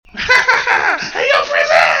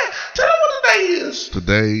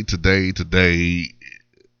Today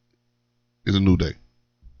is a new day.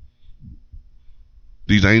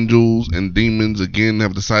 These angels and demons again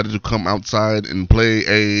have decided to come outside and play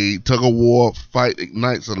a tug-of-war. Fight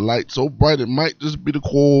ignites a light so bright it might just be the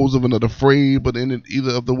cause of another fray, but in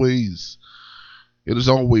either of the ways, it is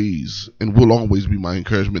always and will always be my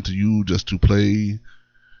encouragement to you just to play,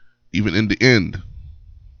 even in the end,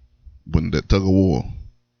 when that tug-of-war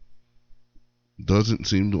doesn't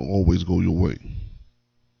seem to always go your way.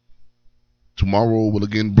 Tomorrow will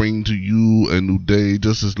again bring to you a new day,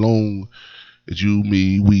 just as long as you,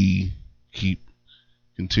 me, we keep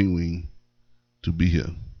continuing to be here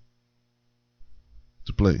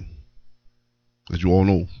to play. As you all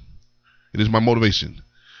know, it is my motivation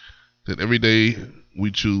that every day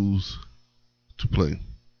we choose to play.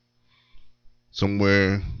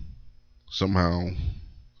 Somewhere, somehow,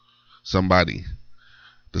 somebody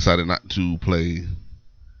decided not to play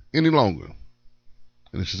any longer.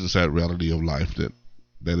 And it's just a sad reality of life that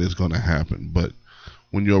is going to happen. But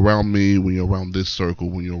when you're around me, when you're around this circle,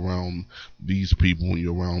 when you're around these people, when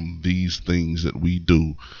you're around these things that we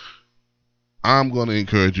do, I'm going to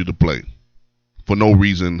encourage you to play for no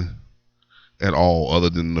reason at all other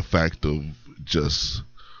than the fact of just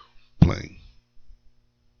playing.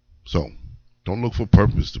 So don't look for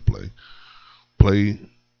purpose to play. Play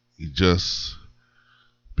just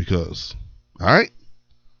because. All right?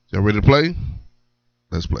 Y'all ready to play?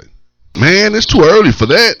 Let's play. Man, it's too early for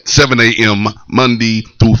that. 7 a.m. Monday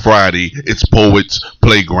through Friday. It's Poets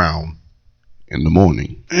Playground. In the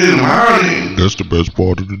morning. That's the best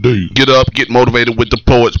part of the day. Get up, get motivated with the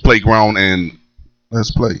Poets Playground, and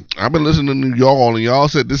let's play. I've been listening to y'all, and y'all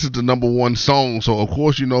said this is the #1 song. So, of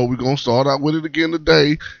course, you know, we're going to start out with it again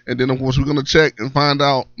today. And then, of course, we're going to check and find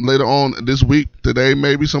out later on this week, today,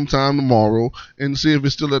 maybe sometime tomorrow, and see if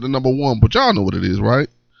it's still at the #1. But y'all know what it is, right?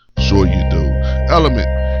 Sure you do. Element,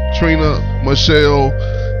 Trina, Michelle,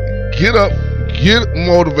 get up, get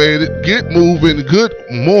motivated, get moving. Good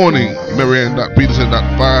morning, Marianne Peterson.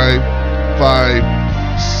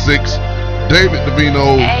 556, David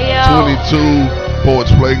Davino, 22,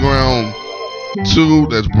 Poets Playground 2.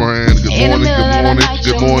 That's Brian. Good morning,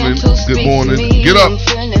 good morning, good morning. Get up.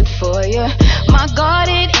 My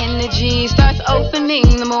guarded energy starts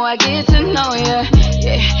opening the more I get to know you.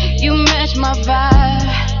 Yeah, you match my vibe.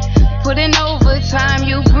 Putting overtime,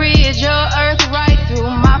 you bridge your earth right through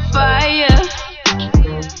my fire.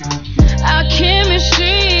 Our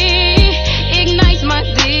chemistry ignites my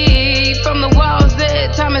deep. From the walls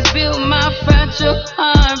that time has built, my fragile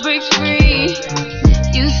heart breaks free.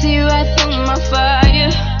 You see right through my fire,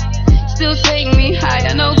 still take me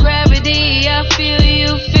higher. No gravity, I feel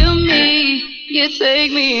you feel me. You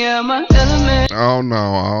take me out my element. Oh no.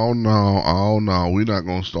 We're not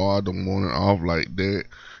gonna start the morning off like that.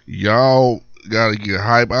 Y'all gotta get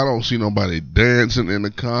hype. I don't see nobody dancing in the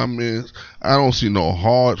comments. I don't see no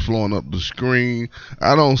hearts flowing up the screen.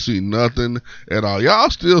 I don't see nothing at all. Y'all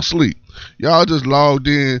still asleep. Y'all just logged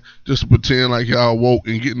in just to pretend like y'all woke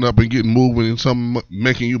and getting up and getting moving and something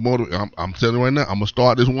making you motivated. I'm telling you right now, I'm gonna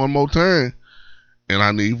start this one more time, and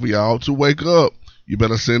I need for y'all to wake up. You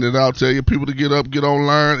better send it out. Tell your people to get up, get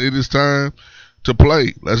online. It is time to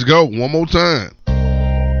play. Let's go. One more time.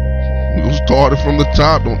 We're going to start it from the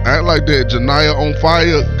top. Don't act like that. Janiyah on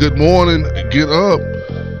fire. Good morning. Get up.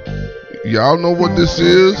 Y'all know what this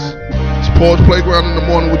is. It's Poets Playground in the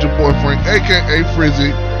morning with your boy Frank, a.k.a.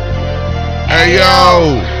 Frizzy. Hey,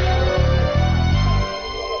 yo.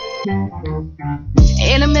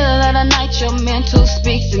 In the middle of the night, your mental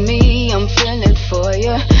speaks to me. I'm feeling for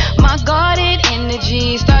you. My guarded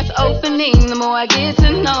energy starts opening the more I get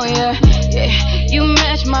to know you. Yeah, you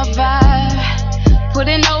match my vibe.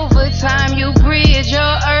 Putting overtime, you bridge your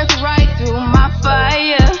earth right through my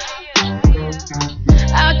fire.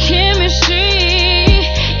 Our chemistry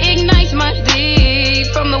ignites my deep.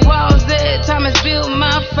 From the walls that time has built,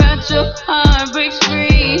 my fragile heart breaks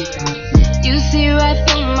free. You see right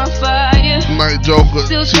through my fire. Night Joker,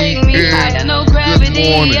 still take me higher. No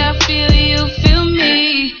gravity, I feel you feel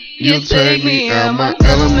me. You take me out my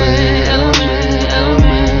element.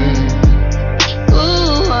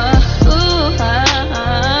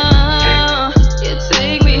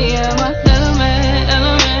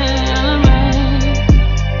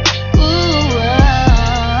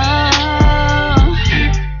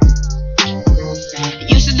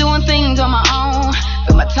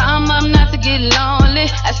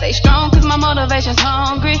 I stay strong cause my motivation's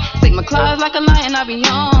hungry. Take my claws like a lion, I be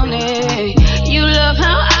on it. You love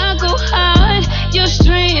how I go hard. Your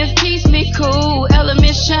strength keeps me cool.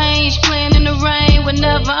 Elements change, playing in the rain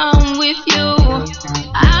whenever I'm with you.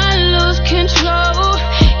 I lose control,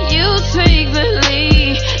 you take the lead.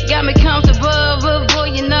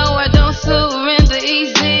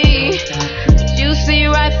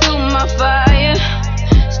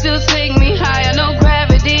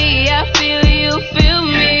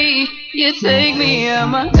 You take me out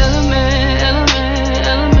my element, element,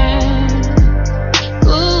 element.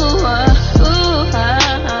 Ooh, ooh,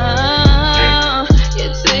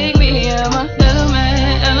 you take me out my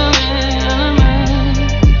element, element, element.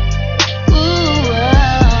 Ooh,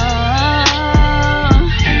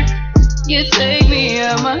 you take me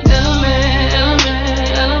out my element,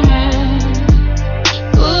 element, element.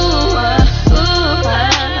 Ooh,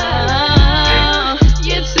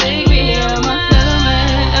 you take me out my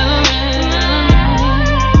element, element, element.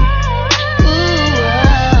 Ooh,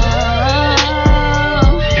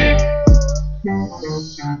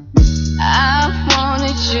 I want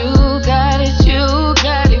it, you got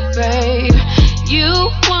it, babe. You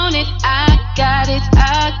want it, I got it,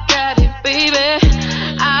 baby.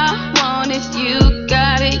 I want it, you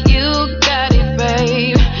got it,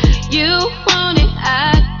 babe. You want it,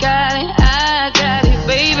 I got it,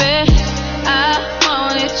 baby. I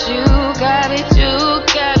want it, you got it,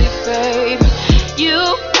 babe. You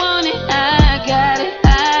want it, I got it,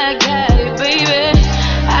 baby.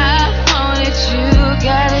 I want it, you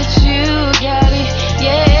got it,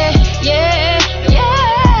 yeah, yeah,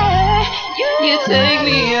 yeah. You take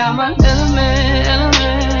me out my element,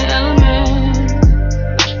 element, element.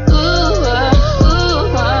 Ooh,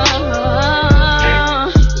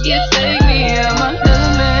 you take me out my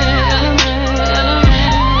element, element,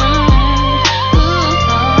 element.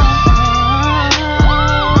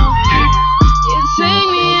 You take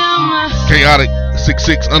me out my Chaotic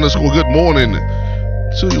 66 _ good morning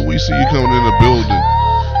to you. We see you coming in the building.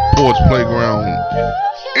 Porch Playground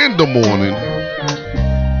in the morning.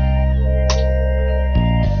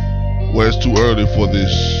 Well, it's too early for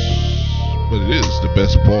this, but it is the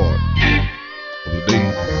best part of the day.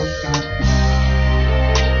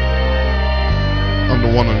 I'm the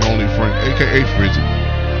one and only Frank, aka Frizzy.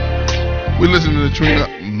 We listen to Trina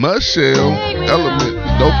Michelle Element,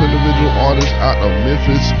 dope individual artist out of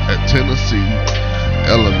Memphis at Tennessee.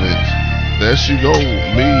 Element. There she go,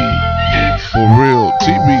 me, for real.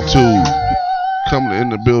 TB2 coming in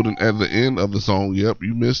the building at the end of the song. Yep,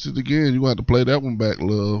 you missed it again. You got to play that one back,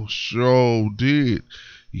 love. Sure did.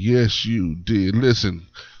 Yes, you did. Listen,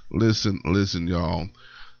 y'all.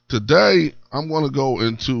 Today, I'm going to go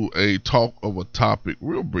into a talk of a topic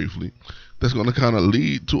real briefly that's going to kind of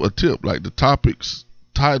lead to a tip. Like the topic's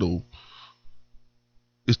title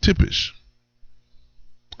is tippish.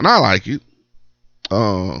 And I like it.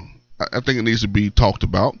 I think it needs to be talked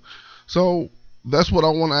about. So that's what I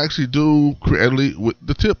want to actually do creatively with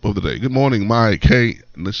the tip of the day. Good morning, Mike, Kate,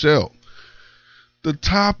 and Michelle. The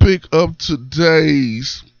topic of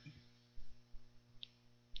today's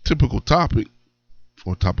typical topic,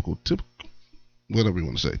 or topical tip, whatever you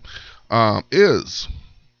want to say, is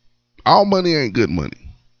all money ain't good money.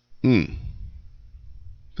 Did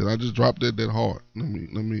I just drop that hard? Let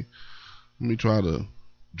me try to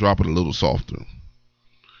drop it a little softer.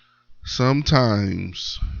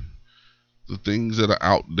 Sometimes the things that are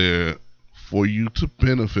out there for you to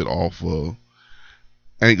benefit off of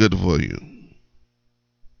ain't good for you.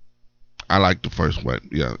 I like the first one.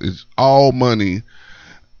 Yeah, it's all money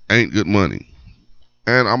ain't good money.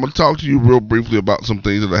 And I'm going to talk to you real briefly about some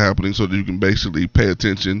things that are happening so that you can basically pay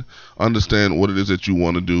attention, understand what it is that you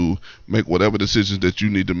want to do, make whatever decisions that you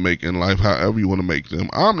need to make in life, however you want to make them.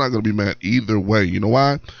 I'm not going to be mad either way. You know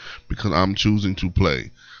why? Because I'm choosing to play.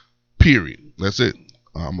 Period. That's it.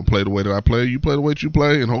 I'm going to play the way that I play. You play the way that you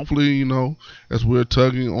play. And hopefully, you know, as we're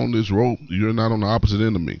tugging on this rope, you're not on the opposite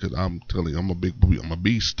end of me. Because I'm telling you, I'm a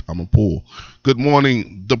beast. I'm a bull. Good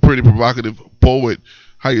morning, the pretty provocative poet.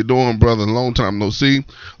 How you doing, brother? Long time no see.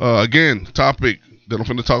 Again, topic that I'm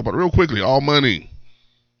going to talk about real quickly. All money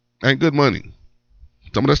ain't good money.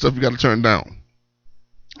 Some of that stuff you got to turn down.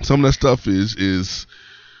 Some of that stuff is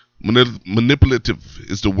manipulative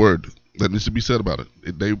is the word that needs to be said about it.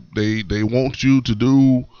 They want you to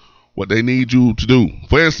do what they need you to do.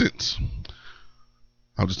 For instance,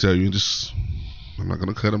 I'll just tell you, I'm not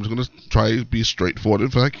going to cut. I'm just going to try to be straightforward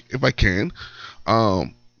if I can.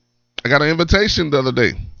 I got an invitation the other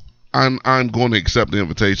day. I'm going to accept the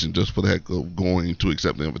invitation just for the heck of going to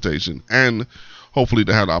accept the invitation, and hopefully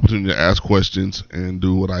to have the opportunity to ask questions and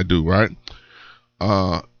do what I do, right?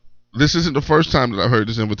 This isn't the first time that I've heard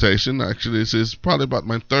this invitation. Actually, this is probably about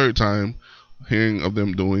my third time hearing of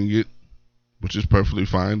them doing it, which is perfectly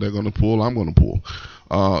fine. They're going to pull. I'm going to pull.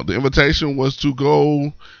 The invitation was to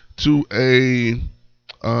go to a,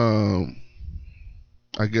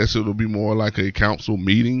 I guess it'll be more like a council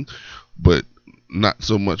meeting, but not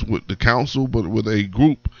so much with the council, but with a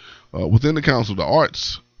group within the council, the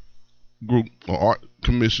arts group or art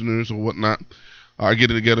commissioners or whatnot are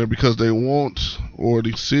getting together because they want, or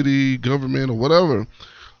the city government or whatever,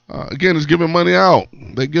 Again, it's giving money out.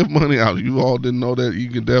 They give money out. You all didn't know that. You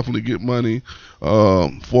can definitely get money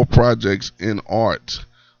for projects in art,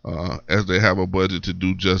 as they have a budget to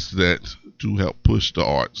do just that, to help push the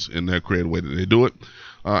arts in their creative way that they do it.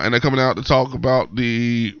 And they're coming out to talk about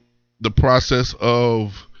the process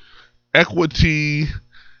of equity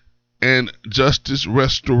and justice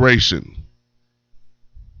restoration.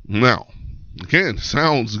 Now, again,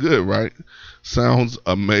 sounds good, right? Sounds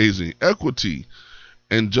amazing. Equity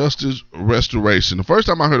and justice restoration. The first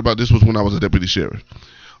time I heard about this was when I was a deputy sheriff.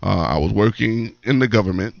 I was working in the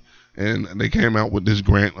government, and they came out with this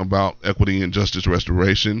grant about equity and justice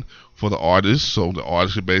restoration for the artists. So the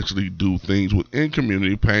artists could basically do things within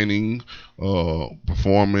community, painting,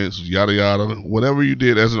 performance, yada yada, whatever you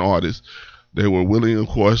did as an artist. They were willing, of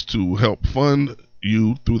course, to help fund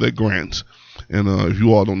you through their grants. And if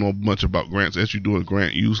you all don't know much about grants, as you do a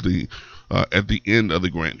grant, usually at the end of the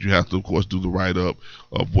grant, you have to, of course, do the write-up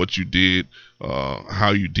of what you did,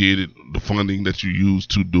 how you did it, the funding that you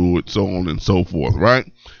used to do it, so on and so forth,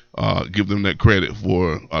 right? Give them that credit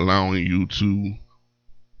for allowing you to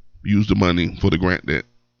use the money for the grant that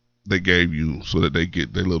they gave you, so that they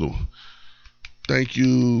get their little thank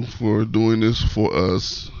you for doing this for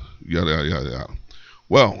us, yada, yada, yada, yada.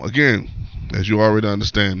 Well, again, as you already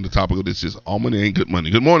understand, the topic of this is all money ain't good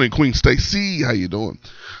money. Good morning, Queen Stacy. How you doing?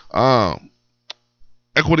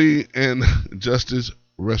 Equity and justice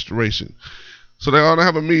restoration. So they're going to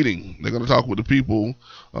have a meeting. They're going to talk with the people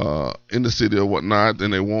in the city or whatnot,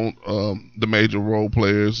 and they want the major role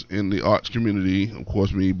players in the arts community. Of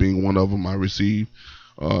course, me being one of them, I received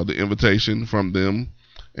the invitation from them.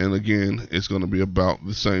 And again, it's going to be about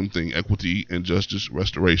the same thing, equity and justice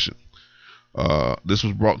restoration. This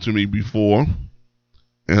was brought to me before,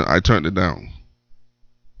 and I turned it down.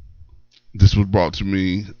 This was brought to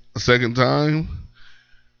me a second time,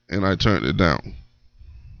 and I turned it down.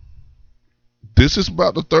 This is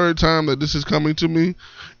about the third time that this is coming to me,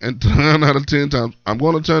 and 9 out of 10 times, I'm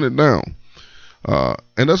going to turn it down.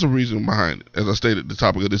 And that's a reason behind it. As I stated, the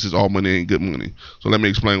topic of this is all money ain't good money. So let me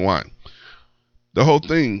explain why. The whole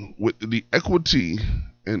thing with the equity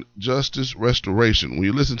and justice restoration, when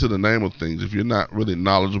you listen to the name of things, if you're not really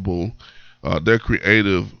knowledgeable, they're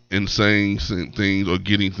creative in saying things or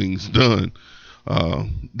getting things done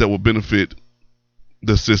that will benefit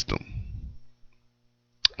the system.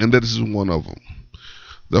 And that is one of them.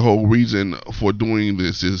 The whole reason for doing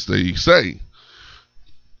this is they say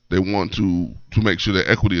they want to make sure that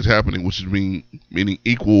equity is happening, which is meaning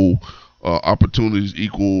equal opportunities,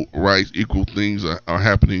 equal rights, equal things are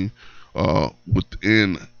happening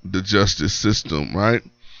within the justice system, right?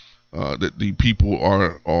 That the people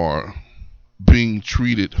are being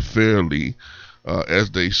treated fairly as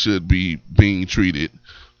they should be being treated.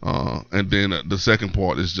 And then the second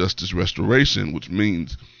part is justice restoration, which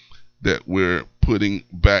means that we're putting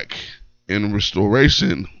back in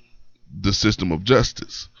restoration the system of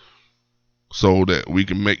justice, so that we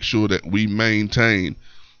can make sure that we maintain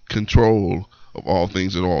control of all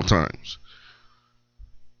things at all times.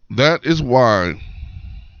 That is why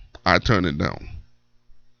I turn it down.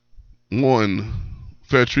 One,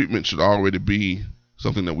 fair treatment should already be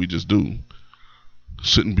something that we just do.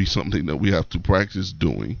 Shouldn't be something that we have to practice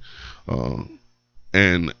doing.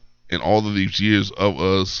 And in all of these years of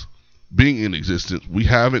us being in existence, we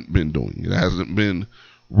haven't been doing it. It hasn't been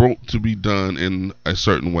wrote to be done in a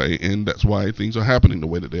certain way, and that's why things are happening the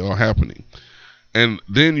way that they are happening. And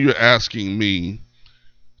then you're asking me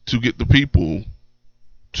to get the people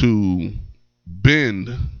to bend,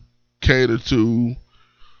 cater to,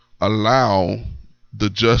 allow the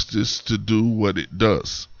justice to do what it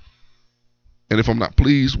does. And if I'm not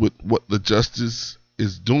pleased with what the justice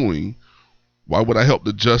is doing, why would I help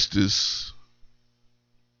the justice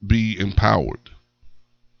be empowered?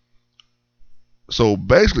 So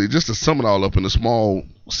basically, just to sum it all up in a small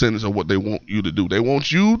sentence of what they want you to do, they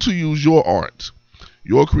want you to use your art,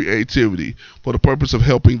 your creativity, for the purpose of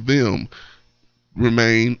helping them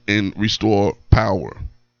remain and restore power.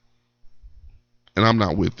 And I'm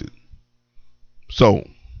not with it. So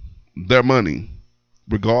their money,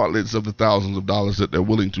 regardless of the thousands of dollars that they're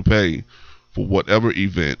willing to pay for whatever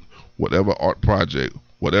event, whatever art project,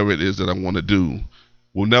 whatever it is that I want to do,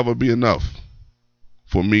 will never be enough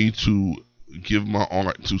for me to give my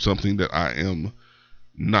art to something that I am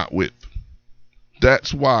not with.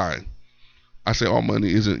 That's why I say all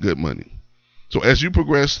money isn't good money. So as you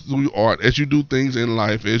progress through art, as you do things in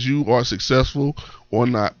life, as you are successful or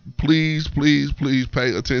not, please, please, please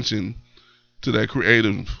pay attention to their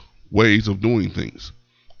creative ways of doing things.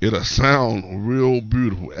 It'll sound real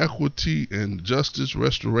beautiful. Equity and justice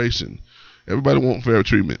restoration. Everybody wants fair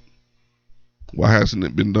treatment. Why hasn't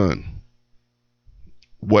it been done?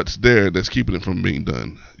 What's there that's keeping it from being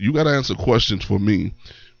done? You got to answer questions for me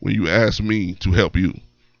when you ask me to help you.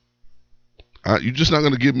 You're just not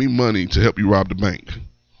going to give me money to help you rob the bank.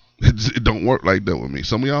 It don't work like that with me.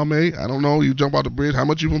 Some of y'all may. I don't know. You jump out the bridge. How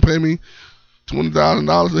much you going to pay me?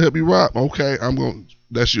 $20,000 to help you rob? Okay,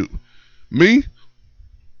 that's you. Me?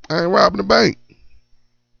 I ain't robbing the bank.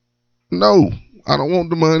 No, I don't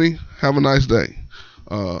want the money. Have a nice day.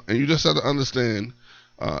 And you just have to understand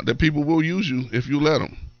that people will use you if you let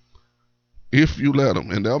them. If you let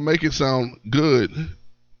them. And they'll make it sound good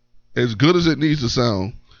as it needs to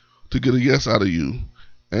sound to get a yes out of you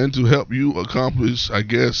and to help you accomplish, I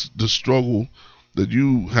guess, the struggle that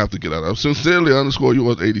you have to get out of. Sincerely _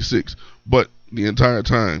 yours 86. But the entire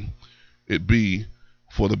time, it be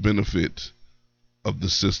for the benefit of the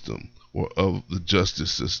system or of the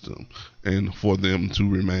justice system and for them to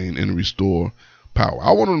remain and restore power.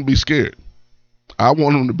 I want them to be scared. I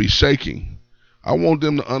want them to be shaking. I want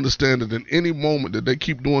them to understand that in any moment that they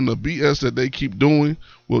keep doing the BS that they keep doing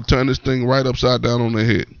will turn this thing right upside down on their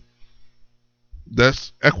head.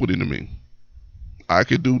 That's equity to me. I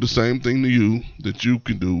could do the same thing to you that you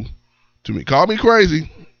can do to me. Call me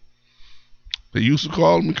crazy. They used to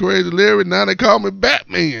call me Crazy Larry. Now they call me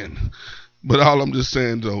Batman. But all I'm just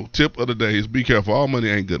saying, though, tip of the day is be careful. All money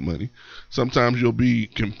ain't good money. Sometimes you'll be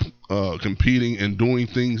competing and doing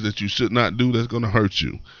things that you should not do that's going to hurt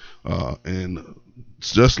you. And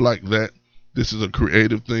just like that, this is a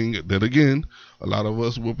creative thing that, again, a lot of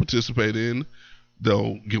us will participate in.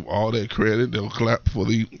 They'll give all that credit. They'll clap for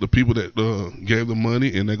the people that gave the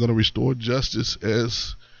money, and they're going to restore justice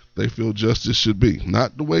as they feel justice should be.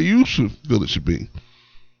 Not the way you should feel it should be,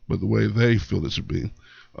 but the way they feel it should be.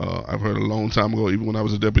 I've heard a long time ago, even when I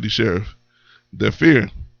was a deputy sheriff, their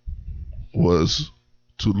fear was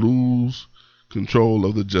to lose control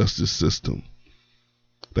of the justice system.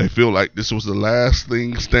 They feel like this was the last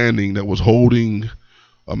thing standing that was holding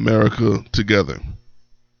America together.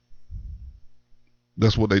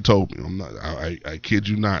 That's what they told me. I kid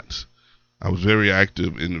you not. I was very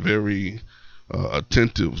active and very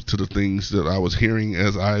attentive to the things that I was hearing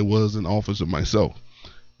as I was an officer myself.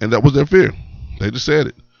 And that was their fear. They just said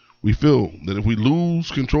it. We feel that if we lose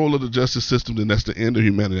control of the justice system, then that's the end of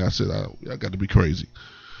humanity. I said, y'all got to be crazy.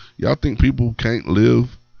 Y'all think people can't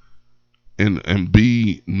live and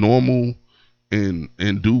be normal and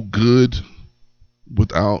do good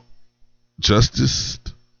without justice?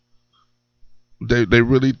 They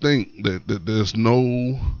really think that there's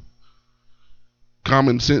no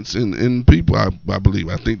common sense in people, I believe.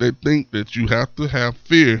 I think they think that you have to have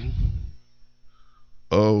fear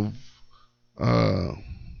of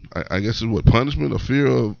I guess it's what, punishment or fear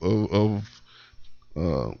of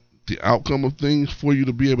the outcome of things for you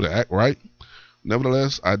to be able to act right.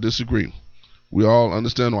 Nevertheless, I disagree. We all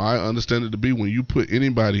understand, or I understand it to be, when you put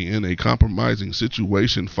anybody in a compromising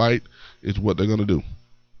situation, fight is what they're going to do.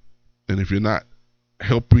 And if you're not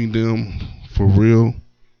helping them for real,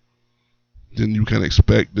 then you can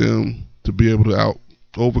expect them to be able to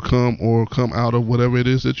overcome or come out of whatever it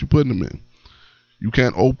is that you're putting them in. You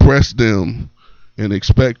can't oppress them and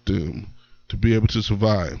expect them to be able to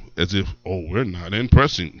survive as if, we're not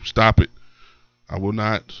impressing. Stop it. I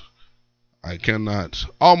cannot.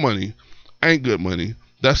 All money ain't good money.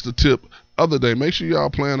 That's the tip of the day. Make sure y'all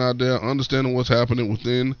plan out there, understanding what's happening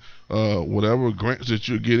within whatever grants that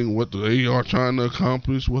you're getting, what they are trying to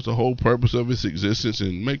accomplish, what's the whole purpose of its existence,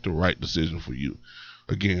 and make the right decision for you.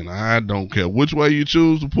 Again, I don't care which way you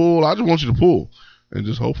choose to pull. I just want you to pull. And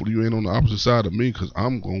just hopefully you ain't on the opposite side of me, because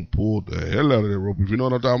I'm going to pull the hell out of that rope. If you know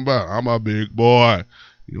what I'm talking about, I'm a big boy.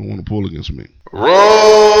 You don't want to pull against me. Roll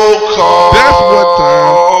call. That's what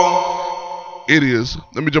time it is.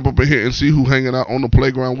 Let me jump up in here and see who's hanging out on the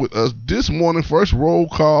playground with us this morning. First roll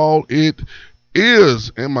call it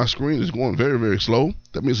is. And my screen is going very, very slow.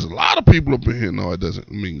 That means there's a lot of people up in here. No, it doesn't.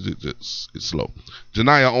 It means it's slow.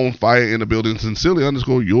 Janiyah on fire in the building. Sincerely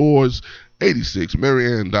 _ yours 86.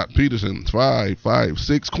 Marianne.Peterson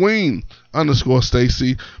 556. Queen _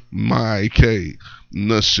 Stacy. My K.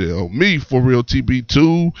 Nutshell. Me for real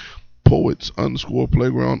TB2. Poets _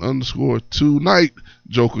 playground _ tonight.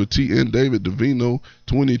 Joker TN David Davino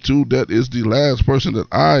 22. That is the last person that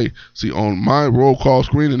I see on my roll call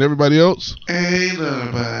screen. And everybody else? Hey,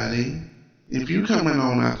 everybody. If you coming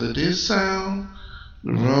on after this sound,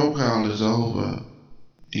 the roll call is over.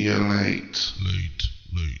 You're late.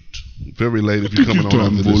 Very late if you're coming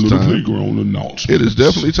on after this time. It is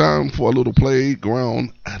definitely time for a little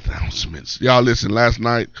playground announcements. Y'all listen, last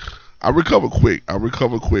night I recovered quick,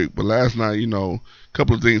 but last night, a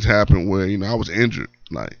couple of things happened where, I was injured.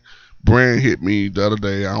 Brand hit me the other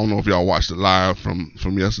day. I don't know if y'all watched it live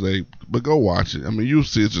from yesterday, but go watch it. I mean, you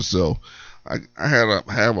see it yourself. I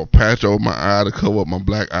have a patch over my eye to cover up my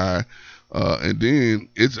black eye, and then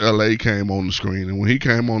It's LA came on the screen, and when he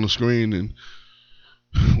came on the screen, and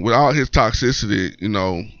with all his toxicity, you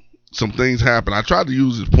know, some things happened. I tried to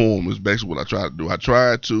use his poem. Is basically what I tried to do. I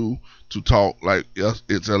tried to talk like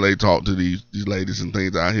It's LA talk to these ladies and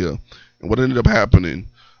things out here, and what ended up happening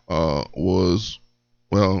was,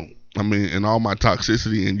 well, I mean, in all my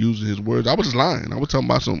toxicity and using his words, I was just lying. I was talking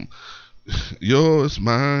about some yours,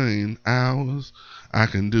 mine, ours. I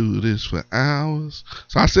can do this for hours.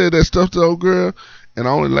 So I said that stuff to the old girl, and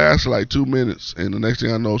I only lasted like 2 minutes. And the next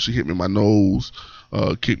thing I know, she hit me in my nose,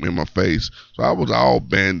 kicked me in my face. So I was all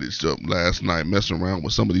bandaged up last night, messing around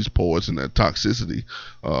with some of these poets and that toxicity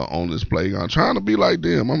on this playground, trying to be like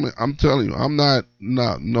them. I'm telling you, I'm not.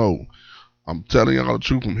 No. I'm telling y'all the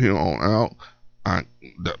truth from here on out.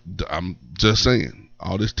 I'm just saying,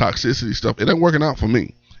 all this toxicity stuff, it ain't working out for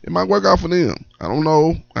me. It might work out for them. I don't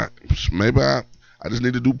know. Maybe I just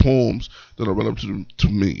need to do poems that are relevant to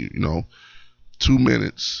me. You know, 2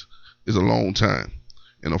 minutes is a long time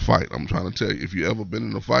in a fight. I'm trying to tell you, if you ever been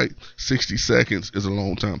in a fight, 60 seconds is a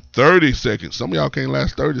long time. 30 seconds. Some of y'all can't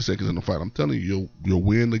last 30 seconds in a fight. I'm telling you, you'll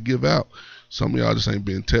win to give out. Some of y'all just ain't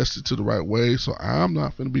being tested to the right way. So I'm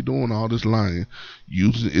not going to be doing all this lying,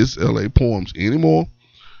 using It's LA poems anymore.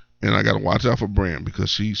 And I got to watch out for Brand, because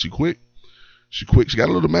she quit. She got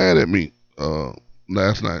a little mad at me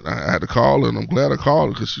last night. I had to call her, and I'm glad I called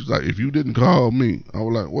her, because she's like, if you didn't call me. I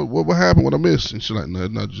was like, what happened? What I missed? And she's like, no,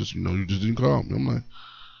 not just, you just didn't call me. I'm like,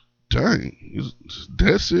 dang, it's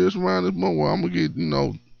dead serious around this moment where I'm going to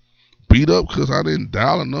get, beat up because I didn't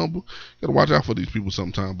dial a number. Got to watch out for these people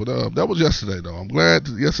sometime. But that was yesterday, though. I'm glad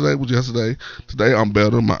yesterday was yesterday. Today I'm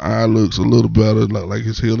better. My eye looks a little better, like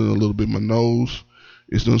it's healing a little bit. My nose,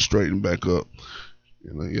 it's done straightened back up.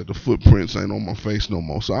 The footprints ain't on my face no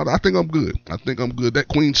more. So I think I'm good. That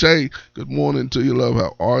Queen Shay, good morning to you, love.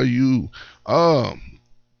 How are you?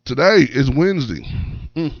 Today is Wednesday.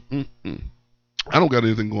 I don't got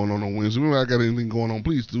anything going on Wednesday. If I got anything going on,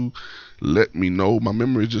 please do let me know. My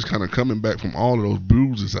memory is just kind of coming back from all of those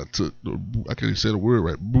bruises I took. I can't even say the word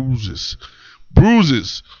right. Bruises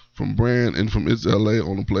from Brand and from It's LA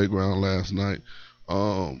on the playground last night.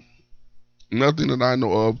 Nothing that I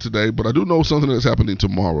know of today, but I do know something that's happening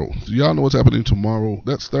tomorrow. Do y'all know what's happening tomorrow?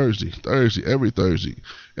 That's Thursday. Every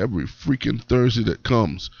freaking Thursday that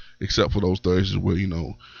comes, except for those Thursdays where,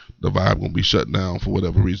 the vibe gonna be shut down for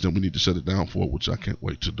whatever reason we need to shut it down for, which I can't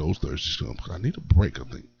wait till those Thursdays come, because I need a break, I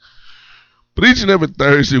think. But each and every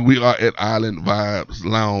Thursday, we are at Island Vibes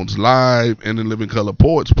Lounge live and in Living Color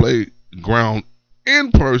Poets Playground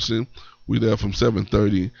in person. We there from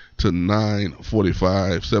 7:30 to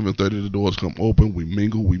 9:45. 7:30, the doors come open. We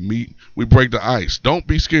mingle, we meet, we break the ice. Don't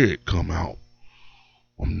be scared. Come out.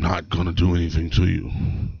 I'm not gonna do anything to you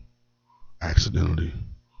accidentally.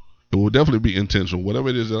 It will definitely be intentional. Whatever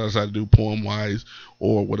it is that I decide to do, poem-wise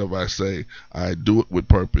or whatever I say, I do it with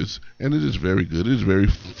purpose, and it is very good. It is very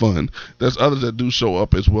fun. There's others that do show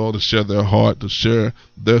up as well to share their heart, to share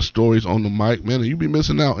their stories on the mic. Man, you be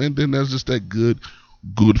missing out. And then there's just that good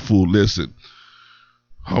full listen.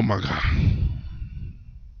 Oh my God.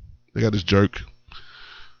 They got this jerk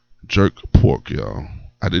pork, y'all.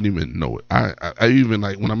 I didn't even know it. I even,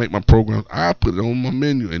 like, when I make my programs, I put it on my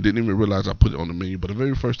menu and didn't even realize I put it on the menu. But the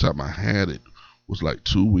very first time I had it was like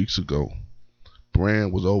 2 weeks ago.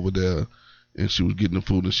 Brand was over there and she was getting the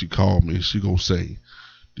food, and she called me and she gonna say,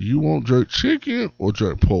 do you want jerk chicken or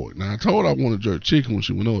jerk pork? Now, I told her I wanted jerk chicken when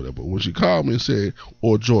she went over there, but when she called me and said,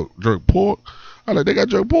 or jerk pork, I like, they got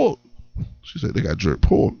jerk pork. She said, they got jerk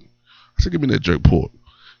pork. I said, give me that jerk pork.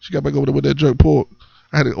 She got back over there with that jerk pork.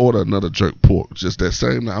 I had to order another jerk pork just that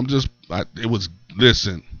same night.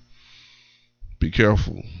 Listen, be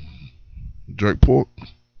careful. Jerk pork,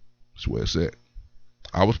 that's where it's at.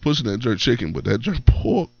 I was pushing that jerk chicken, but that jerk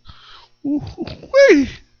pork, wait.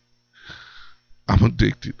 I'm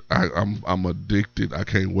addicted. I'm addicted. I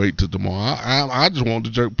can't wait till tomorrow. I just want the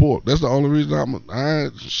jerk pork. That's the only reason I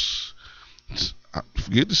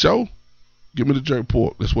forget the show. Give me the jerk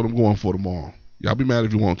pork. That's what I'm going for tomorrow. Y'all be mad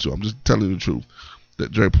if you want to. I'm just telling you the truth.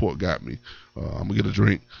 That jerk pork got me. I'm gonna get a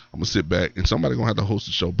drink. I'm gonna sit back, and somebody gonna have to host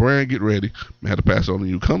the show. Brand, get ready. I had to pass it on to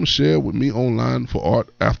you. Come share with me online for Art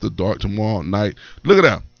After Dark tomorrow night. Look at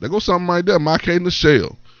that. There goes something right there. My K and the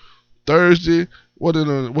Shell. Thursday. What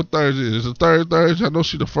Thursday is? It's the third Thursday. I know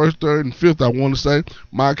she's the first, third, and fifth. I want to say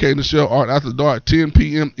My K and the Shell, Art After Dark, 10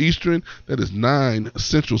 p.m. Eastern. That is 9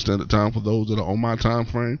 Central Standard Time for those that are on my time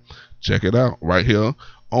frame. Check it out right here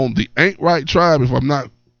on the Ain't Right Tribe. If I'm not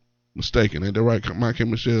mistaken. Ain't that right, Mike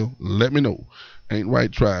and Michelle? Let me know. Ain't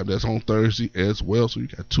Right Tribe. That's on Thursday as well. So you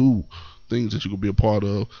got two things that you can be a part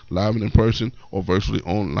of, live and in person or virtually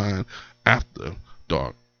online. After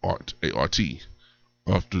Dark Art, A-R-T.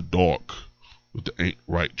 After Dark with the Ain't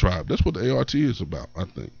Right Tribe. That's what the ART is about, I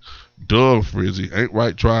think. Duh, Frizzy. Ain't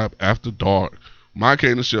Right Tribe After Dark. Mike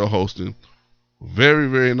and Michelle hosting. Very,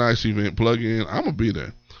 very nice event. Plug in. I'm going to be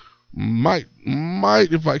there. Might,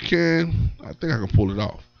 if I can, I think I can pull it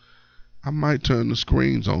off. I might turn the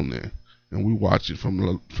screens on there and we watch it from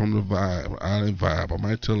the island vibe. I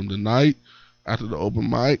might tell them tonight after the open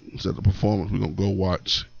mic, instead of the performance, we're going to go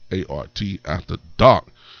watch ART After Dark.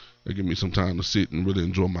 They give me some time to sit and really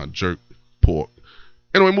enjoy my jerk pork.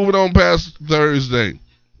 Anyway, moving on past Thursday.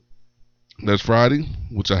 That's Friday,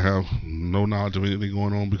 which I have no knowledge of anything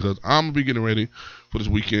going on because I'm going to be getting ready for this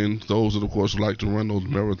weekend. Those that, of course, like to run those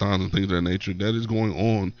marathons and things of that nature, that is going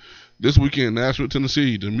on this weekend, Nashville,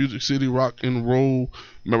 Tennessee, the Music City Rock and Roll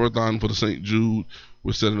Marathon for the St. Jude.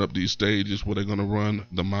 We're setting up these stages where they're going to run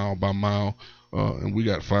the mile by mile, and we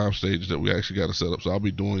got 5 stages that we actually got to set up. So I'll be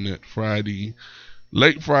doing that Friday,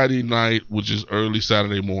 late Friday night, which is early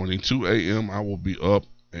Saturday morning, 2 a.m. I will be up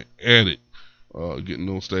and at it. Getting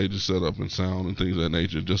those stages set up and sound and things of that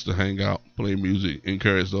nature, just to hang out, play music,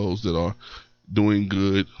 encourage those that are doing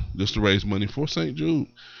good, just to raise money for St. Jude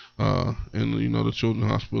and the Children's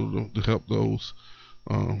Hospital to help those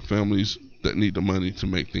families that need the money to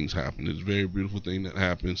make things happen. It's a very beautiful thing that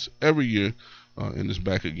happens every year, and it's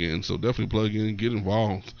back again. So definitely plug in, get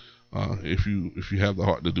involved if you have the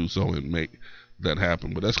heart to do so and make that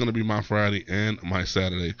happen. But that's going to be my Friday and my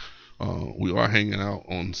Saturday. We are hanging out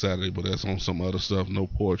on Saturday, but that's on some other stuff, no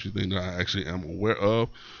poetry thing that I actually am aware of.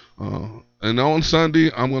 And on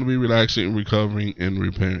Sunday, I'm going to be relaxing, recovering, and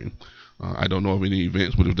repairing. I don't know of any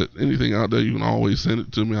events, but if there's anything out there, you can always send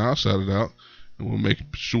it to me. I'll shout it out, and we'll make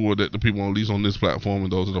sure that the people, at least on this platform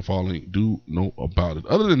and those that are following, do know about it.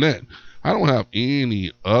 Other than that, I don't have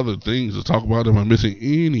any other things to talk about. Am I missing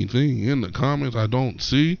anything in the comments I don't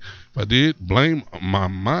see? If I did, blame my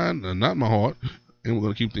mind and not my heart. And we're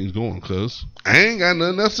going to keep things going because I ain't got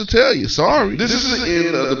nothing else to tell you. Sorry. This is the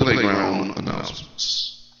end of the playground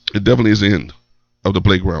announcements. It definitely is the end of the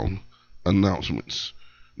playground announcements.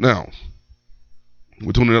 Now,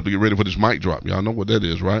 we're tuning up to get ready for this mic drop. Y'all know what that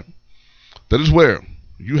is, right? That is where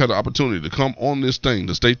you have the opportunity to come on this thing,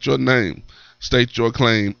 to state your name, state your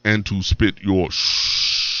claim, and to spit your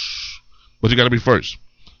shh. But you got to be first.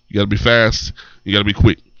 You got to be fast. You got to be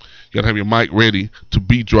quick. You got to have your mic ready to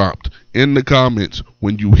be dropped in the comments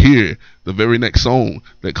when you hear the very next song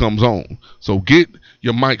that comes on. So get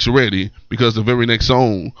your mics ready because the very next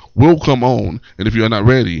song will come on. And if you're not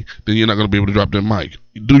ready, then you're not going to be able to drop that mic.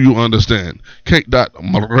 Do you understand?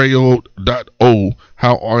 Kate.Mareo.O.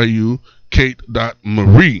 How are you?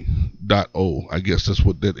 Kate.Marie.O. I guess that's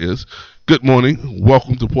what that is. Good morning.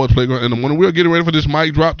 Welcome to Porch Playground in the morning. We're getting ready for this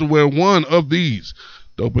mic drop to where one of these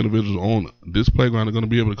dope individuals on this playground are going to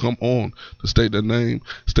be able to come on to state their name,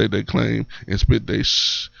 state their claim, and spit their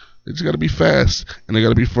shh. They just got to be fast, and they got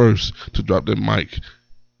to be first to drop their mic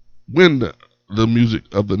when the music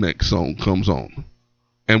of the next song comes on.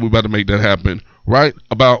 And we're about to make that happen right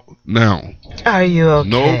about now. Are you okay?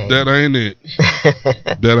 No, that ain't it.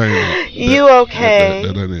 That ain't it. You okay?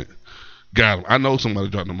 That ain't it. Got him. I know somebody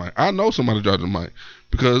dropped the mic.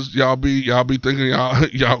 Because y'all be thinking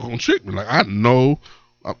y'all gonna trick me. Like, I know.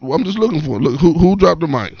 I'm just looking for it. Look, who dropped the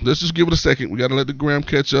mic? Let's just give it a second. We got to let the gram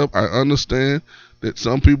catch up. I understand that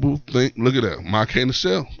some people think, look at that, Mike and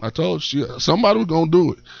Michelle. I told you, somebody was going to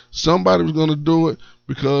do it. Somebody was going to do it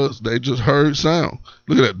because they just heard sound.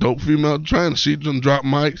 Look at that dope female trainer. She just dropped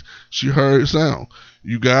mics. She heard sound.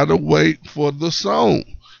 You got to wait for the song.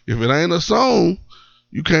 If it ain't a song,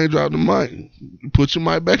 you can't drop the mic. You put your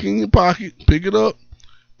mic back in your pocket, pick it up,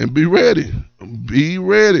 and be ready. Be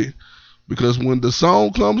ready. Because when the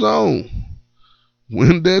song comes on,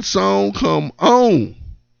 when that song come on,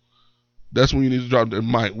 that's when you need to drop that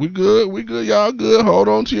mic. We good, y'all good. Hold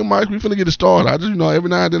on to your mic. We finna get it started. I just, every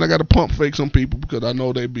now and then I got to pump fake some people because I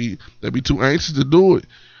know they be too anxious to do it,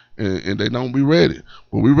 and they don't be ready.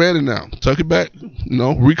 But we ready now. Tuck it back,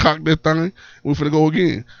 recock that thing. We finna go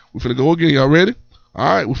again. Y'all ready? All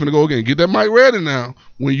right, we finna go again. Get that mic ready now.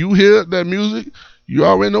 When you hear that music, you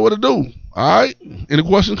already know what to do. All right? Any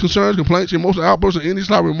questions, concerns, complaints, emotional outbursts, or any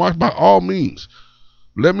slight remarks, by all means,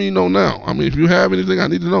 let me know now. I mean, if you have anything I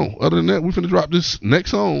need to know. Other than that, we're finna drop this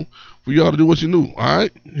next song for y'all to do what you do. All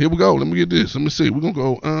right? Here we go. Let me get this. Let me see. We're going to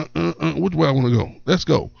go, which way I want to go? Let's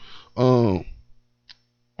go.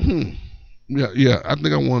 Yeah, I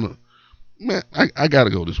think I want to, man, I got to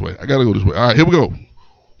go this way. All right, here we go.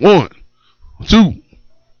 1, 2,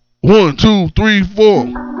 1, 2, 3, 4.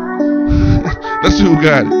 Let's see who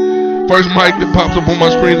got it. First mic that pops up on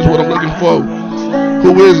my screen is what I'm looking for.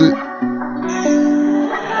 Who is it?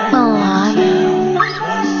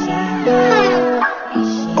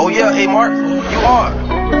 Oh yeah, hey Mark, you are.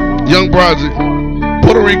 Young Brazy,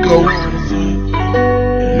 Puerto Rico.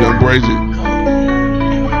 Young Brazy.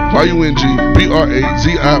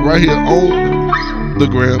 YUNGBRAZI right here on the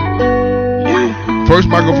gram. First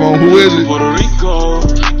microphone, who is it? Puerto Rico.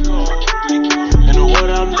 And the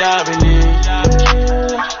water I'm diving in.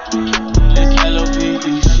 It's LOVE,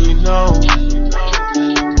 she know.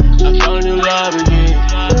 I found new love again.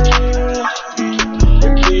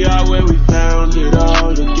 And PR where we found it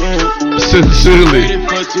all again. Sincerely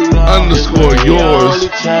underscore yours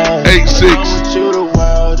 86.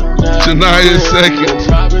 Shania is second.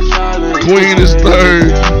 Queen is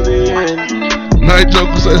third. Night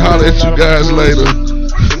Joker said holler at you guys later.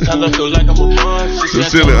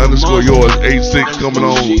 Sincerely underscore yours 86 coming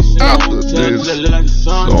on after this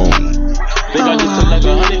song. Think I just took like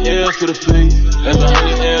 100 L's to the face. That's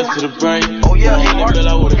 100 L's to the brain. Oh yeah, hey Mark, you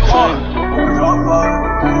are.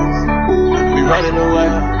 We running away.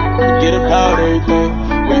 Get about everything.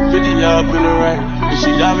 We 50 up in the rain. And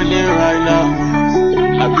she diving in right now.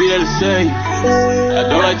 I be there to say, I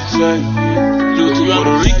don't like to say. Due to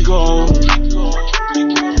Puerto Rico.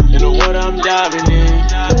 In the water I'm diving in.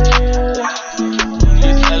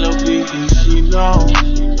 It's LOVE, she know.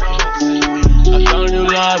 I found new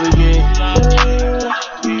love again.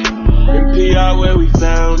 In PR where we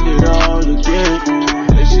found it all again.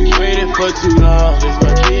 And she waited for too long. This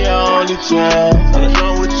might be our only chance. I'm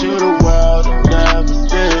done with you, the world will never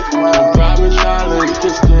stay. I promise I'll let you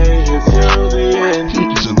stay here till the end.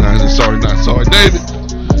 Sorry, not sorry. David,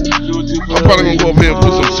 I'm probably gonna go over here and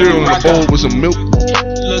put some cereal in a bowl with some milk.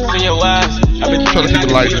 Looks in your eyes. I've been trying to keep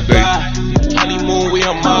it light today. Honeymoon, we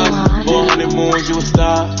on Mars. 400 moons, you a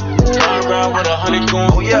star. Run around with 100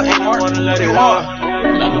 goons. Oh yeah, hey Mark, Wanna let it you all. are.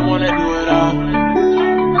 I'm the one that do it all.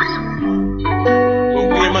 When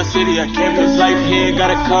we in my city, I can't cause life here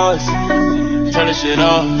got a cost. Turn the shit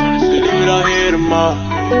off. Leave it all here tomorrow.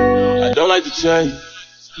 I don't like to change.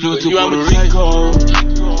 Due to Puerto Rico.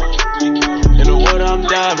 In the water I'm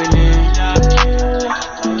diving in.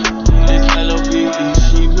 It's LOVE,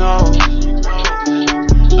 she know.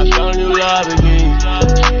 I found new love again.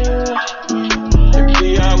 And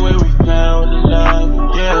PR where we found the love,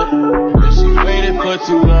 yeah. And she waited for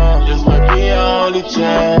too long. This might be our only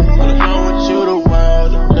chance. I'm done with you, the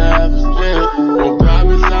world will never stay. No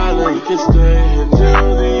promise I'll let you stay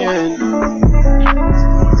until the end.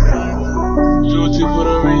 Due to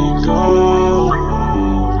Puerto Rico.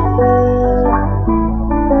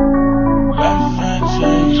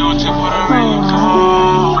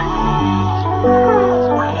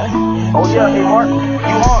 Oh yeah, hey Mark, you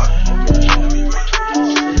are.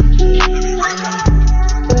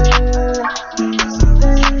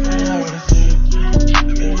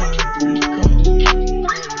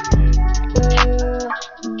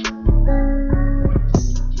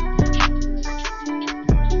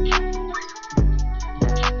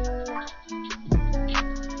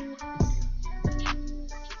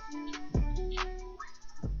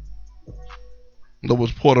 That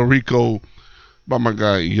was Puerto Rico by my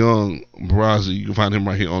guy Young Brazy. You can find him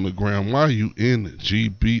right here on the gram. YUNGBRAZI.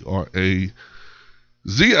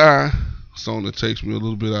 Song that takes me a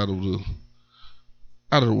little bit out of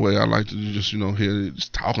the way. I like to just hear it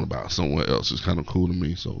just talking about somewhere else. It's kind of cool to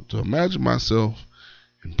me. So to imagine myself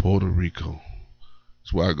in Puerto Rico,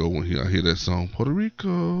 that's where I go when I hear that song. Puerto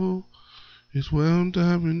Rico is where I'm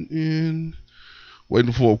diving in.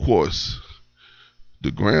 Waiting for, of course, the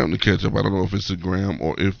gram to catch up. I don't know if it's the gram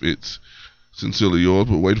or if it's Sincerely Yours,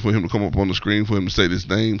 but waiting for him to come up on the screen for him to say his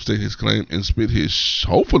name, state his claim, and spit his.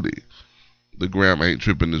 Hopefully, the gram ain't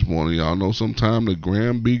tripping this morning. Y'all know sometime the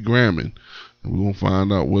gram be gramming, and we're gonna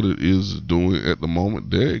find out what it is doing at the moment.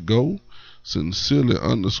 There it go. Sincerely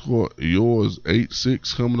underscore yours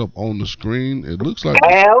 86 coming up on the screen. It looks like.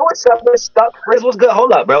 Hey, what's up, Mr. Chris? What's good?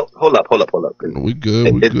 Hold up, bro. Hold up. We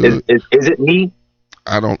good. We good. Is it me?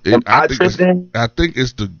 I don't. I think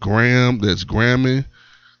it's the gram that's gramming,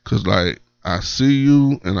 cause like I see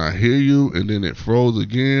you and I hear you, and then it froze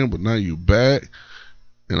again, but now you back,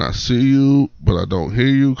 and I see you, but I don't hear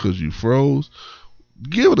you cause you froze.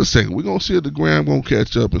 Give it a second. We're gonna see if the gram gonna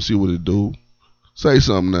catch up and see what it do. Say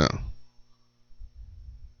something now.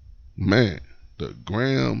 Man, the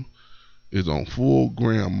gram is on full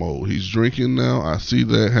gram mode. He's drinking now. I see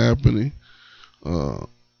that happening.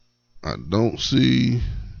 I don't see.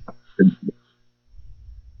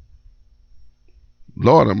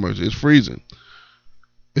 Lord have mercy. It's freezing.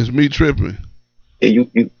 It's me tripping. Yeah,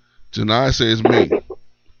 Janai says me.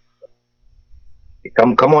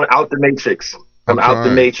 Come on out the matrix. Come out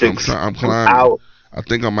the matrix. I'm climbing. Out. I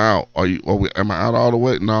think I'm out. Am I out all the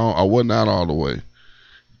way? No, I wasn't out all the way.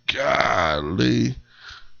 Golly.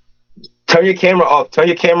 Turn your camera off. Turn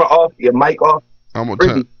your camera off. Your mic off. I'm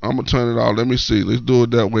gonna turn it off. Let me see. Let's do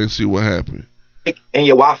it that way and see what happens. And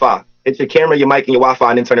your Wi-Fi. Hit your camera, your mic, and your Wi-Fi,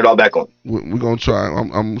 and then turn it all back on. We're gonna try. I'm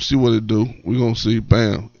gonna see what it do. We're gonna see.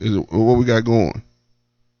 Bam. What we got going?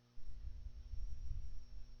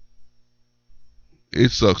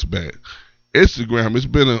 It sucks bad. Instagram. It's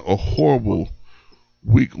been a horrible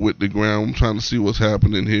week with the gram. I'm trying to see what's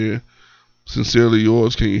happening here. Sincerely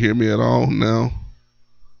yours. Can you hear me at all now?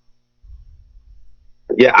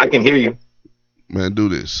 Yeah, I can hear you. Man, do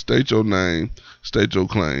this. State your name, state your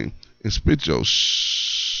claim, and spit your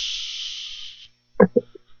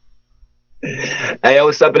Hey,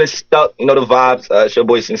 what's up? And it's stuck. You know the vibes. It's your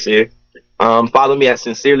boy Sincere. Follow me at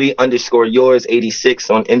sincerely_yours86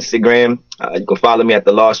 on Instagram. You can follow me at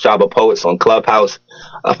the Lost Tribe of Poets on Clubhouse.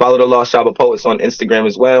 Follow the Lost Tribe of Poets on Instagram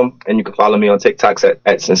as well. And you can follow me on TikToks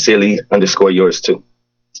at sincerely_yours too.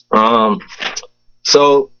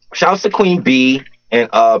 So shouts to Queen B and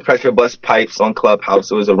Pressure Bust Pipes on Clubhouse.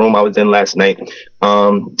 It was a room I was in last night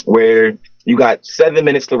where you got 7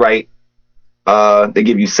 minutes to write. They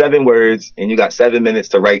give you 7 words and you got 7 minutes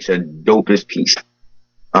to write your dopest piece.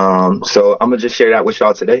 So I'm gonna just share that with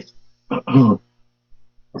y'all today.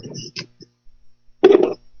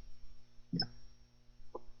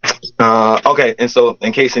 Okay, and so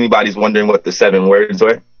in case anybody's wondering what the 7 words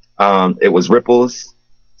were, it was ripples,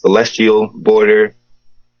 celestial, border,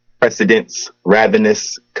 precedence,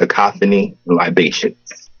 ravenous, cacophony, and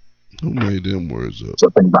libations. Who made them words up? So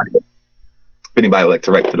if anybody would like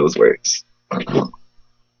to write to those words. Okay.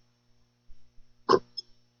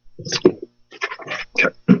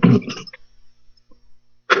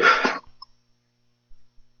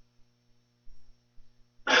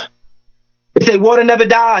 They say water never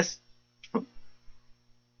dies,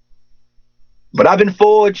 but I've been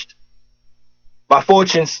forged by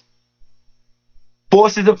fortunes,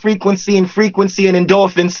 forces of frequency and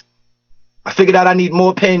endorphins. I figured out I need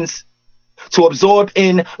more pens to absorb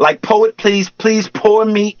in, like poet, please pour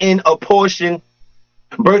me in a portion.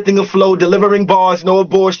 Birthing a flow, delivering bars, no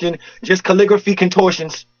abortion, just calligraphy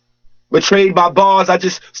contortions. Betrayed by bars, I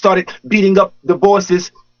just started beating up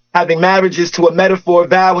divorces, having marriages to a metaphor,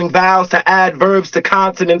 vowing vows to add verbs to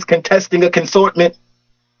consonants, contesting a consortment,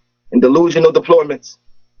 and delusional deployments.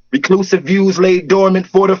 Reclusive views laid dormant,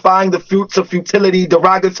 fortifying the fruits of futility,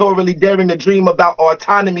 derogatorily daring to dream about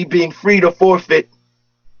autonomy being free to forfeit.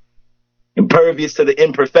 Impervious to the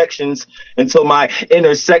imperfections until my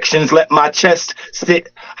intersections let my chest sit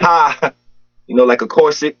high, like a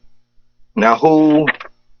corset. Now who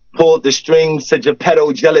pulled the strings to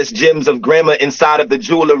Geppetto, jealous gems of grammar inside of the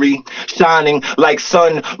jewelry, shining like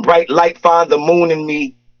sun, bright light find the moon in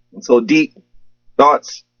me. And so deep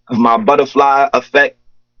thoughts of my butterfly effect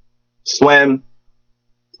swam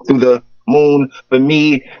through the moon for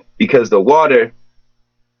me, because the water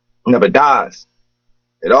never dies.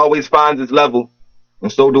 It always finds its level,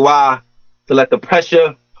 and so do I, to let the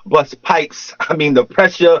pressure bust pipes. The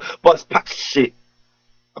pressure bust pipes. Shit,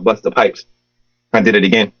 I bust the pipes. I did it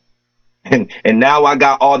again. And now I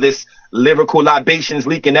got all this lyrical libations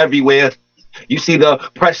leaking everywhere. You see the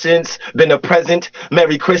prescience, been a present.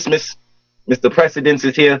 Merry Christmas. Mr. Precedence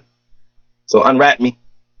is here. So unwrap me.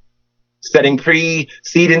 Setting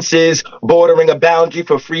precedences, bordering a boundary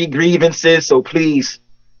for free grievances. So please.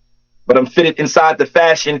 But I'm fitted inside the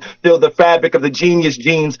fashion, feel the fabric of the genius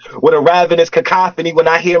genes with a ravenous cacophony when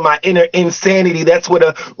I hear my inner insanity. That's what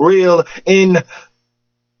a real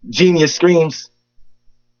genius screams.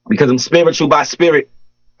 Because I'm spiritual by spirit.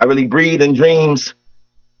 I really breathe in dreams.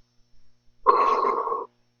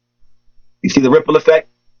 You see the ripple effect?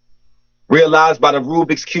 Realized by the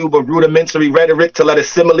Rubik's Cube of rudimentary rhetoric to let a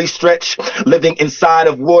simile stretch, living inside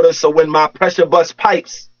of water. So when my pressure bust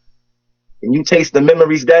pipes, and you taste the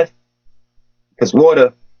memory's death, because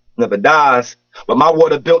water never dies, but my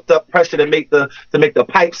water built up pressure to make the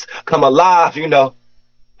pipes come alive.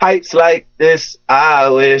 Pipes like this, I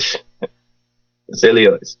wish. Sincerely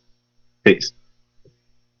yours. Peace.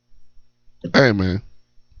 Hey man,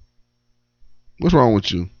 what's wrong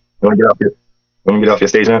with you? You want to get off your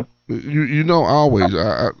stage now? Always.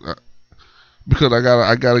 I because I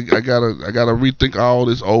gotta rethink all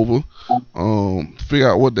this over. Figure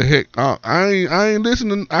out what the heck. I ain't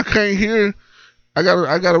listening. I can't hear. I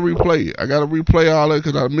gotta replay it. I gotta replay all that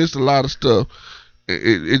because I missed a lot of stuff.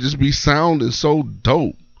 It just be sounding so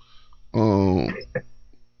dope.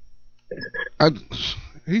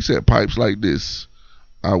 He said pipes like this.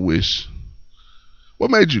 I wish.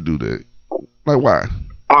 What made you do that? Like, why?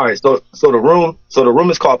 All right, so the room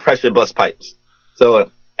is called Pressure Bust Pipes. So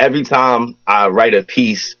every time I write a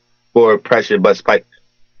piece for Pressure Bust Pipe.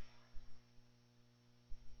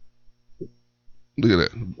 Look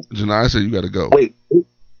at that. Janai said you got to go. Wait,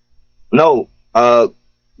 no.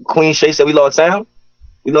 Queen Shay said we lost sound.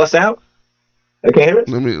 We lost sound. I can't hear us.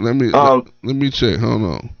 Let me check. Hold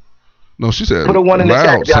on. No, she said put a one in the chat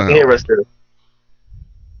loud if y'all sound. can hear us still.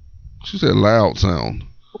 She said loud sound.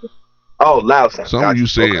 Oh, loud sound. Something you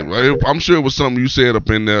said. Okay. Right? I'm sure it was something you said up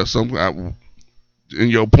in there, something in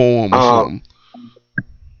your poem or something.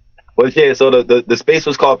 Well, yeah. So the space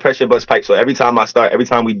was called Pressure Bust Pipes. So every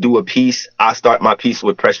time we do a piece, I start my piece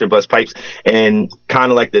with Pressure Bust Pipes, and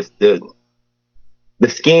kind of like the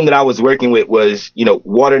scheme that I was working with was,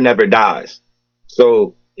 water never dies.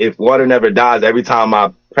 So if water never dies, every time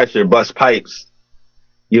I pressure bust pipes,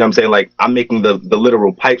 you know what I'm saying? Like, I'm making the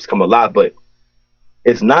literal pipes come alive, but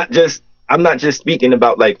I'm not just speaking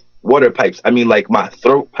about like water pipes. I mean, like my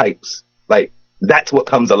throat pipes, like that's what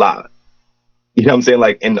comes alive. You know what I'm saying?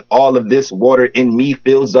 Like, and all of this water in me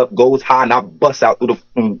fills up, goes high, and I bust out through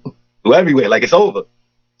everywhere. Like it's over.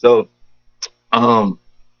 So,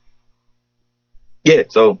 yeah.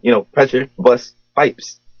 So, pressure bust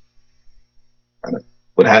pipes.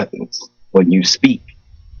 What happens when you speak?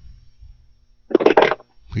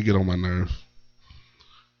 He get on my nerves.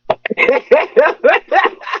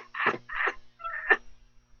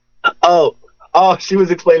 Oh, she was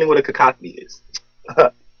explaining what a cacophony is.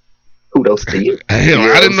 Kudos to you. Hell,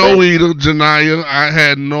 I didn't know either, Janaya. I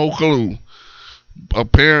had no clue.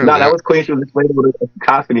 Apparently. No, that was Queen. She was explaining what a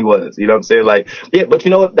cacophony was. You know what I'm saying? Like, yeah, but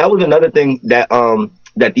you know what? That was another thing that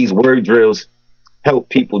that these word drills help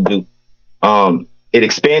people do. It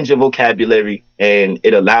expands your vocabulary and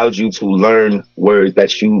it allows you to learn words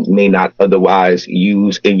that you may not otherwise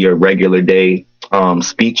use in your regular day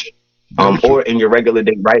speech, or in your regular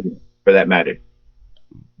day writing, for that matter.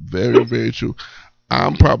 Very, very true.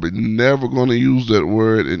 I'm probably never going to use that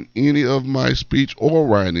word in any of my speech or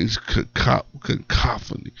writings.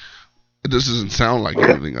 Cacophony. It just doesn't sound like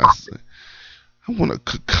anything I say. I want a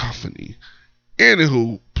cacophony.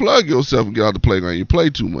 Anywho, plug yourself and get out the playground. You play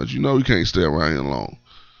too much. You know you can't stay around here long.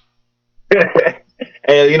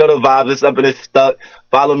 And you know the vibe. It's up and it's stuck.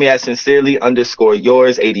 Follow me at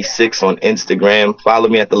sincerely_yours86 on Instagram. Follow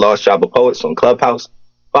me at the Lost Tribe of Poets on Clubhouse.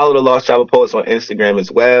 Follow the Lost Tribe of Poets on Instagram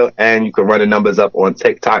as well. And you can run the numbers up on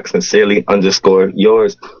TikTok,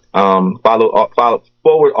 sincerely_yours. Follow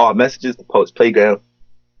forward all messages to Poets Playground.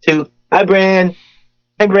 2. Hi, Brand.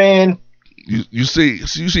 Hey, Brand. You see,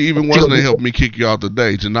 even wasn't to help me kick you out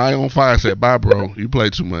today. Janai on fire said, "Bye, bro. You play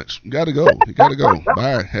too much. You gotta go.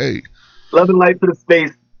 Bye. Hey. Love and light to the space.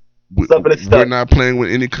 We're not playing with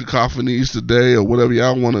any cacophonies today or whatever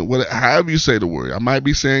y'all want to. However you say the word, I might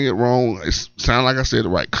be saying it wrong. It sounds like I said it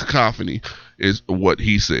right. Cacophony is what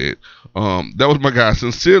he said. That was my guy.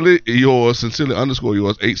 Sincerely yours.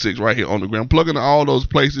 Sincerely_yours 86 right here on the gram. Plug into all those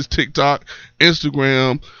places: TikTok,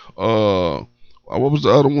 Instagram. What was the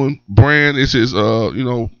other one? Brand is his,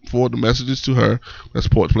 forward the messages to her. That's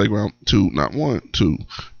Poets Playground 2, not 1, 2.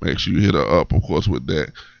 Make sure you hit her up, of course, with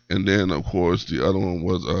that. And then, of course, the other one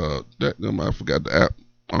was, I forgot the app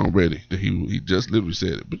already. He just literally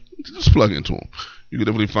said it. But just plug into him. You can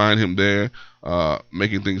definitely find him there,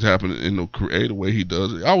 making things happen in the creative way he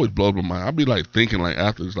does it. It always blows my mind. I'll be, like, thinking, like,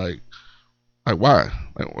 after, it's like why?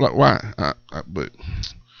 Like why? But...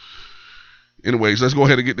 Anyways, let's go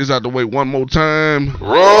ahead and get this out the way one more time.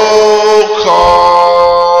 Roll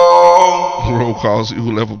call. Roll call. See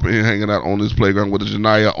who left up in here hanging out on this playground with the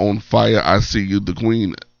Janaya on fire. I see you, the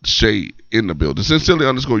Queen Shay in the building.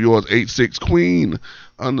 Sincerely_yours 86 Queen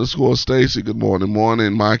 _Stacy. Good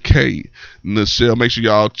morning, my K Nichelle. Make sure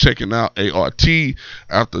y'all checking out ART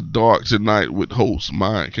After Dark tonight with host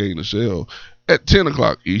my K Nichelle at 10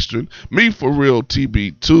 o'clock Eastern. Me for real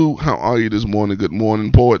TB2. How are you this morning? Good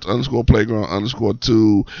morning. Poets _playground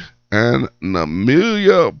 _2 and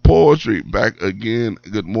Amelia Poetry back again.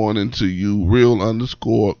 Good morning to you. Real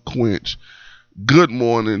 _Quench. Good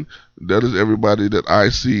morning. That is everybody that I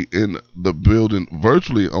see in the building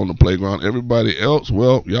virtually on the playground. Everybody else,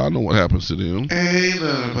 well, y'all know what happens to them. Hey,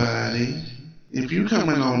 little buddy. If you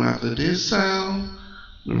coming on after this sound,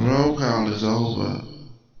 the roll call is over.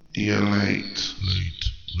 You're late.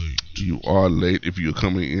 You are late if you're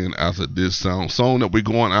coming in after this song that we're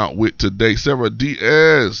going out with today. Sarah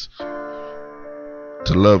Diaz,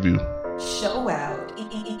 To Love You. Show out.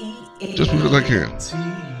 Just because I can.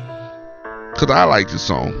 Because I like this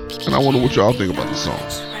song. And I wonder what y'all think about this song.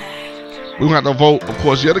 We're going to have to vote, of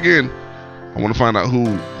course, yet again. I want to find out who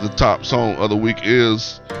the top song of the week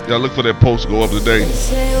is. Y'all look for that post go up today.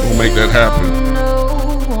 We'll make that happen.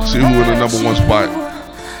 See who in the number one spot.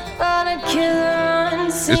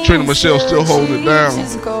 Is Trina Michelle still holding it down?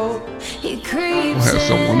 We'll have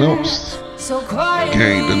someone else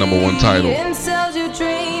gain the number one title. They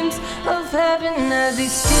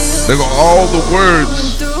got all the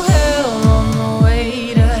words.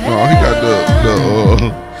 Oh, he got the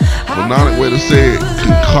mononic way to say it.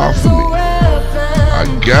 Cacophony. I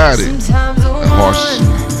got it. A harsh,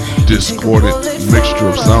 discordant mixture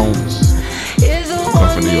of sounds.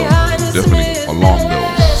 Cacophony, definitely along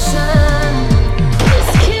those.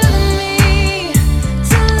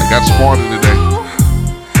 I got smarter today.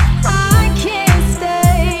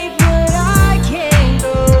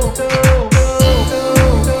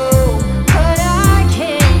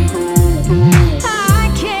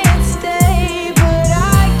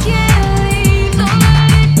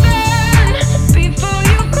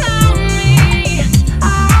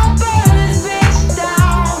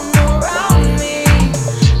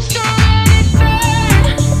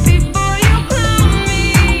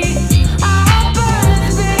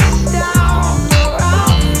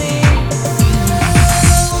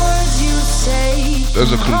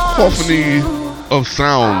 There's a cacophony of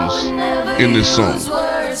sounds in this song. Did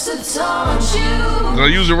I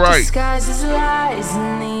use it right? Disguises lies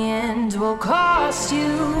in the end will cost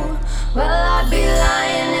you. Well, I'd be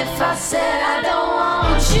lying if I said I don't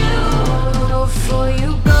want you. Before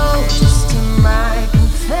you go, just to my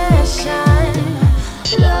confession.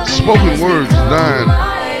 Spoken words 9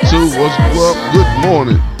 to what's up? Good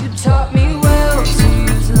morning. You taught me well to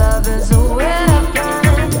use love as a weapon.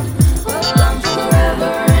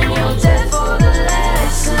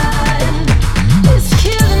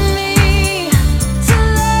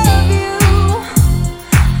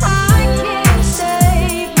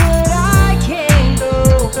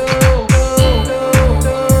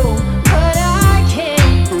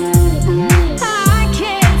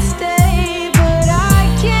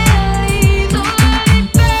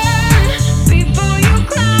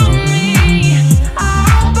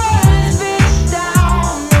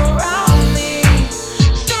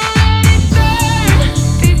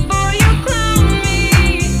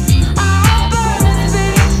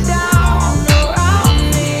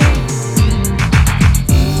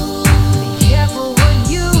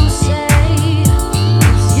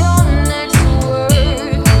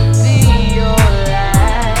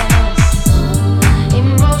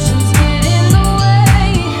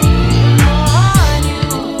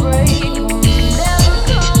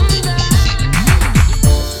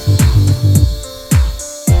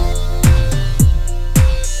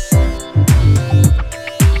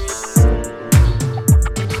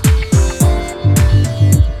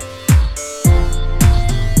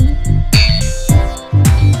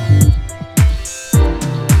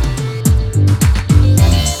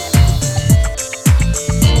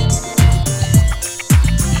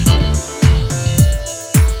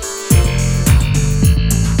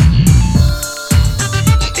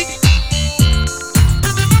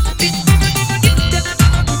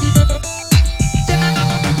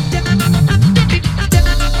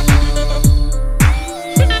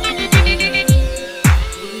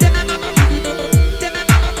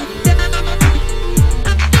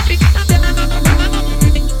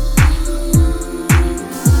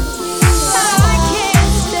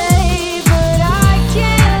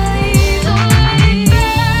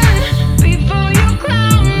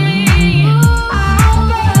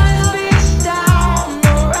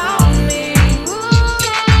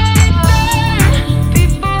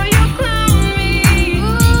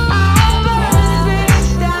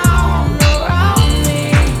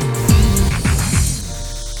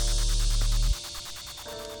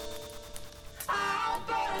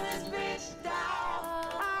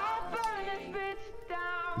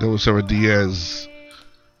 That was Sarah Diaz.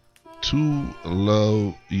 To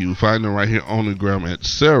Love You. Find her right here on the gram at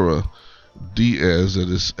Sarah Diaz. That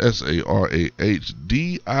is SarahDiaz.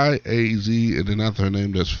 And then after her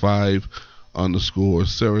name, that's 5 underscore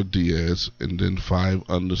Sarah Diaz. And then 5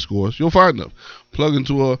 underscores. You'll find them. Plug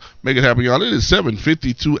into her. Make it happen, y'all. It is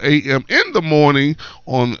 7:52 a.m. in the morning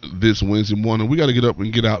on this Wednesday morning. We got to get up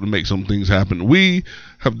and get out and make some things happen. We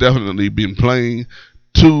have definitely been playing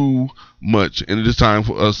too much, and it is time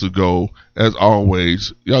for us to go. As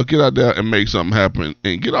always, y'all get out there and make something happen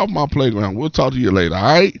and get off my playground. We'll talk to you later. All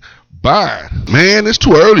right, bye. Man, it's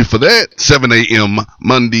too early for that. 7 a.m.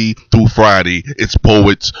 Monday through Friday, it's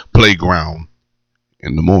Poets Playground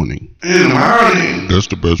in the morning. That's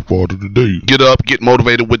the best part of the day. Get up, get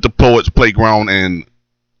motivated with the Poets Playground, and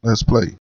let's play.